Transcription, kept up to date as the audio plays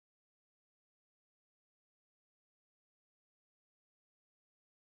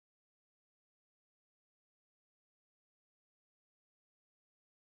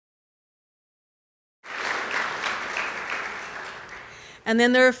And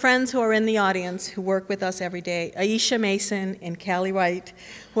then there are friends who are in the audience who work with us every day. Aisha Mason and Callie Wright,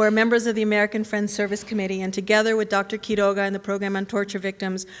 who are members of the American Friends Service Committee, and together with Dr. Quiroga and the Program on Torture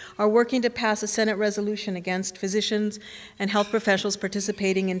Victims, are working to pass a Senate resolution against physicians and health professionals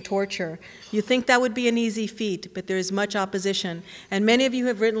participating in torture. You think that would be an easy feat, but there is much opposition. And many of you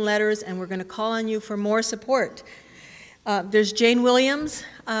have written letters, and we're going to call on you for more support. There's Jane Williams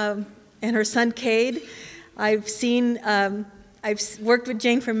and her son Cade. I've worked with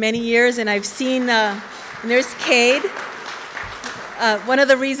Jane for many years, and I've seen, and there's Cade. One of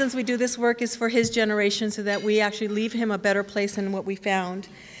the reasons we do this work is for his generation, so that we actually leave him a better place than what we found.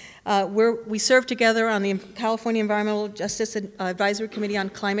 We serve together on the California Environmental Justice Advisory Committee on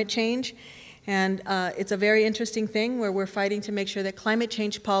Climate Change, and it's a very interesting thing where we're fighting to make sure that climate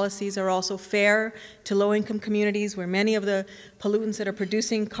change policies are also fair to low-income communities where many of the pollutants that are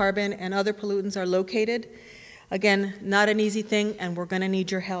producing carbon and other pollutants are located. Again, not an easy thing, and we're going to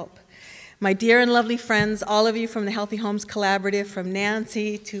need your help. My dear and lovely friends, all of you from the Healthy Homes Collaborative, from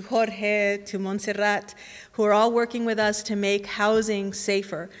Nancy to Jorge to Montserrat, who are all working with us to make housing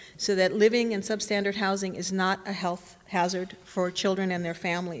safer so that living in substandard housing is not a health hazard for children and their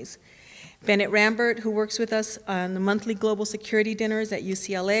families. Bennett Rambert, who works with us on the monthly Global Security Dinners at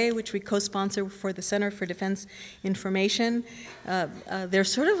UCLA, which we co-sponsor for the Center for Defense Information. They're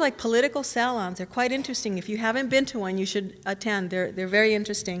sort of like political salons. They're quite interesting. If you haven't been to one, you should attend. They're very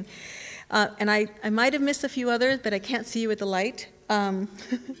interesting. And I might have missed a few others, but I can't see you at the light, so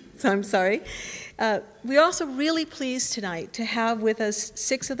I'm sorry. We're also really pleased tonight to have with us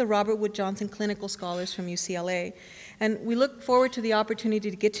 6 of the Robert Wood Johnson Clinical Scholars from UCLA. And we look forward to the opportunity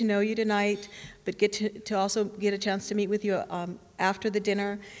to get to know you tonight, but to also get a chance to meet with you after the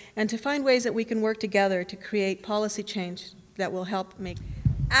dinner, and to find ways that we can work together to create policy change that will help make.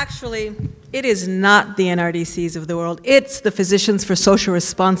 Actually, it is not the NRDCs of the world. It's the Physicians for Social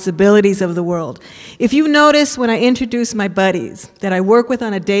Responsibilities of the world. If you notice when I introduce my buddies that I work with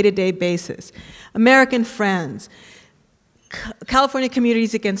on a day-to-day basis, American Friends, California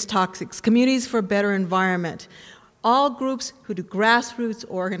Communities Against Toxics, Communities for a Better Environment, all groups who do grassroots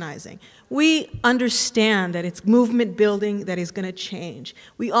organizing. We understand that it's movement building that is going to change.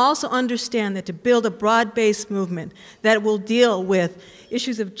 We also understand that to build a broad-based movement that will deal with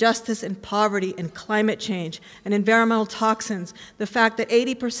issues of justice and poverty and climate change and environmental toxins, the fact that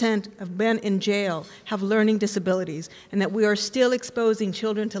 80% of men in jail have learning disabilities, and that we are still exposing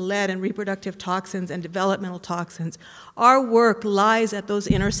children to lead and reproductive toxins and developmental toxins. Our work lies at those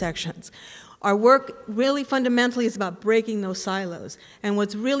intersections. Our work really fundamentally is about breaking those silos. And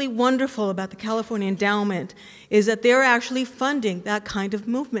what's really wonderful about the California Endowment is that they're actually funding that kind of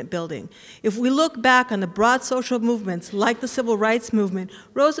movement building. If we look back on the broad social movements, like the civil rights movement,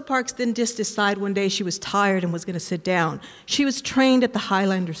 Rosa Parks didn't just decide one day she was tired and was going to sit down. She was trained at the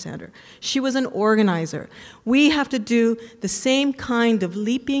Highlander Center. She was an organizer. We have to do the same kind of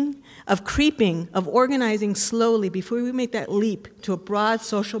creeping, of organizing slowly before we make that leap to a broad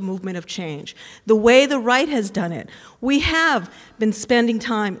social movement of change. The way the right has done it, we have been spending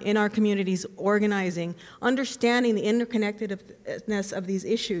time in our communities organizing, understanding the interconnectedness of these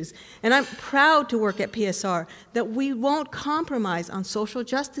issues. And I'm proud to work at PSR that we won't compromise on social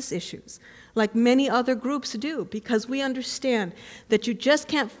justice issues like many other groups do, because we understand that you just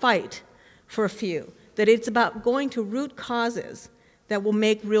can't fight for a few, that it's about going to root causes that will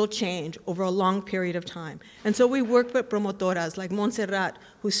make real change over a long period of time. And so we work with promotoras like Montserrat,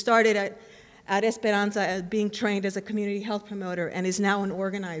 who started at Esperanza as being trained as a community health promoter and is now an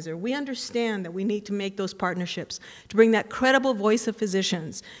organizer. We understand that we need to make those partnerships to bring that credible voice of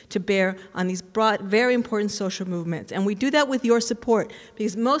physicians to bear on these broad, very important social movements. And we do that with your support,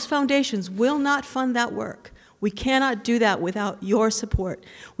 because most foundations will not fund that work. We cannot do that without your support.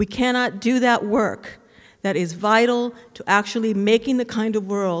 We cannot do that work that is vital to actually making the kind of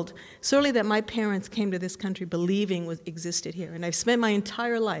world, certainly that my parents came to this country believing existed here. And I've spent my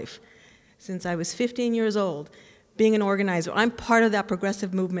entire life, since I was 15 years old, being an organizer. I'm part of that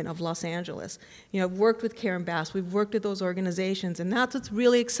progressive movement of Los Angeles. You know, I've worked with Karen Bass, we've worked with those organizations, and that's what's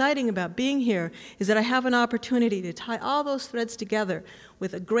really exciting about being here, is that I have an opportunity to tie all those threads together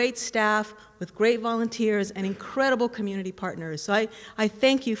with a great staff, with great volunteers, and incredible community partners. So I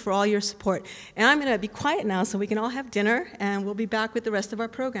thank you for all your support. And I'm going to be quiet now so we can all have dinner, and we'll be back with the rest of our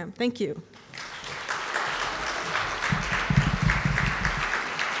program. Thank you.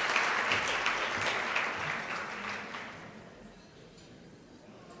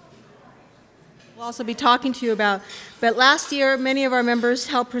 We'll also be talking to you about, but last year many of our members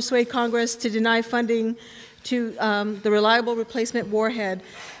helped persuade Congress to deny funding to the Reliable Replacement Warhead.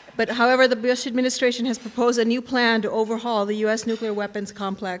 But however, the Bush administration has proposed a new plan to overhaul the U.S. nuclear weapons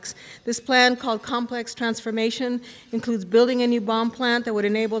complex. This plan, called Complex Transformation, includes building a new bomb plant that would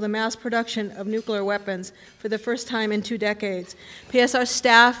enable the mass production of nuclear weapons for the first time in 2 decades. PSR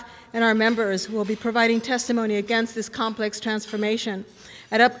staff and our members will be providing testimony against this complex transformation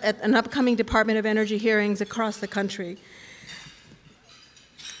at an upcoming Department of Energy hearings across the country.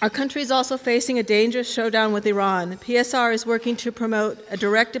 Our country is also facing a dangerous showdown with Iran. PSR is working to promote a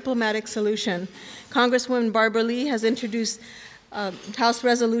direct diplomatic solution. Congresswoman Barbara Lee has introduced House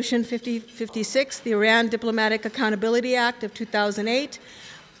Resolution 5056, the Iran Diplomatic Accountability Act of 2008.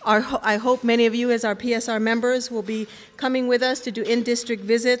 I hope many of you, as our PSR members, will be coming with us to do in-district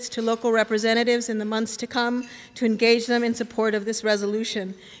visits to local representatives in the months to come to engage them in support of this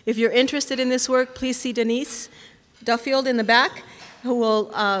resolution. If you're interested in this work, please see Denise Duffield in the back, who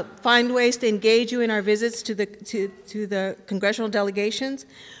will find ways to engage you in our visits to the congressional delegations.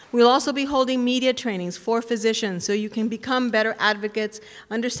 We'll also be holding media trainings for physicians so you can become better advocates,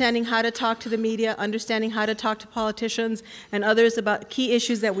 understanding how to talk to the media, understanding how to talk to politicians and others about key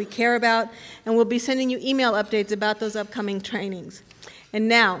issues that we care about, and we'll be sending you email updates about those upcoming trainings. And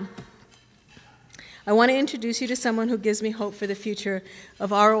now, I want to introduce you to someone who gives me hope for the future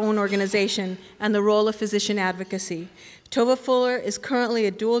of our own organization and the role of physician advocacy. Tova Fuller is currently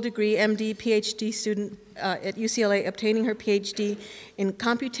a dual degree MD, PhD student at UCLA, obtaining her PhD in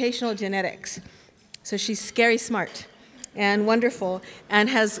computational genetics. So she's scary smart and wonderful and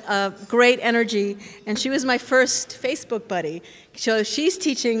has great energy. And she was my first Facebook buddy. So she's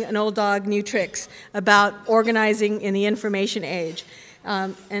teaching an old dog new tricks about organizing in the information age.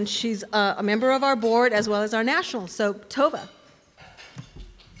 And she's a member of our board as well as our national. So Tova.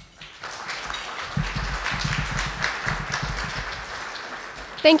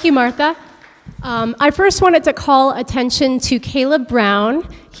 Thank you, Martha. I first wanted to call attention to Caleb Brown.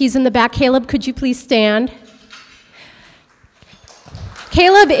 He's in the back. Caleb, could you please stand?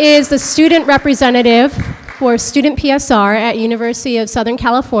 Caleb is the student representative for Student PSR at University of Southern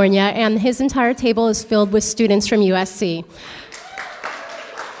California, and his entire table is filled with students from USC.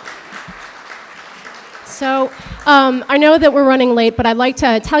 So I know that we're running late, but I'd like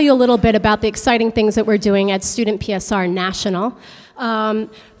to tell you a little bit about the exciting things that we're doing at Student PSR National.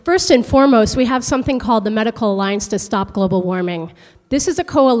 First and foremost, we have something called the Medical Alliance to Stop Global Warming. This is a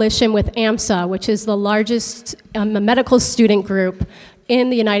coalition with AMSA, which is the largest medical student group in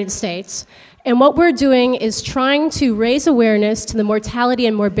the United States. And what we're doing is trying to raise awareness to the mortality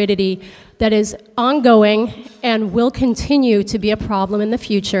and morbidity that is ongoing and will continue to be a problem in the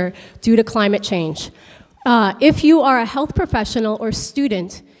future due to climate change. If you are a health professional or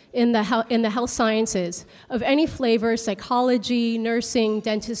student in the health sciences of any flavor, psychology, nursing,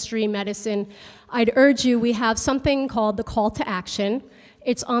 dentistry, medicine, I'd urge you, we have something called the call to action.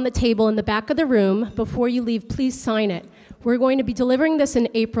 It's on the table in the back of the room. Before you leave, please sign it. We're going to be delivering this in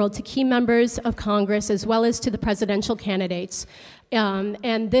April to key members of Congress as well as to the presidential candidates.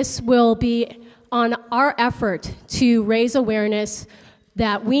 And this will be on our effort to raise awareness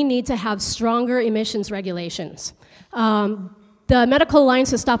that we need to have stronger emissions regulations. The Medical Alliance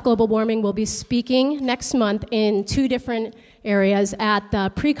to Stop Global Warming will be speaking next month in 2 different areas at the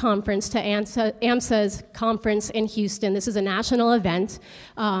pre-conference to AMSA's conference in Houston. This is a national event.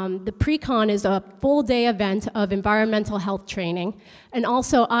 The pre-con is a full-day event of environmental health training. And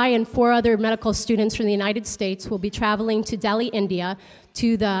also, I and 4 other medical students from the United States will be traveling to Delhi, India,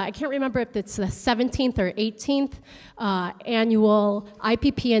 to the, I can't remember if it's the 17th or 18th annual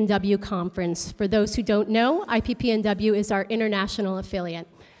IPPNW conference. For those who don't know, IPPNW is our international affiliate.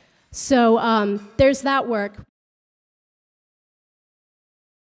 So there's that work.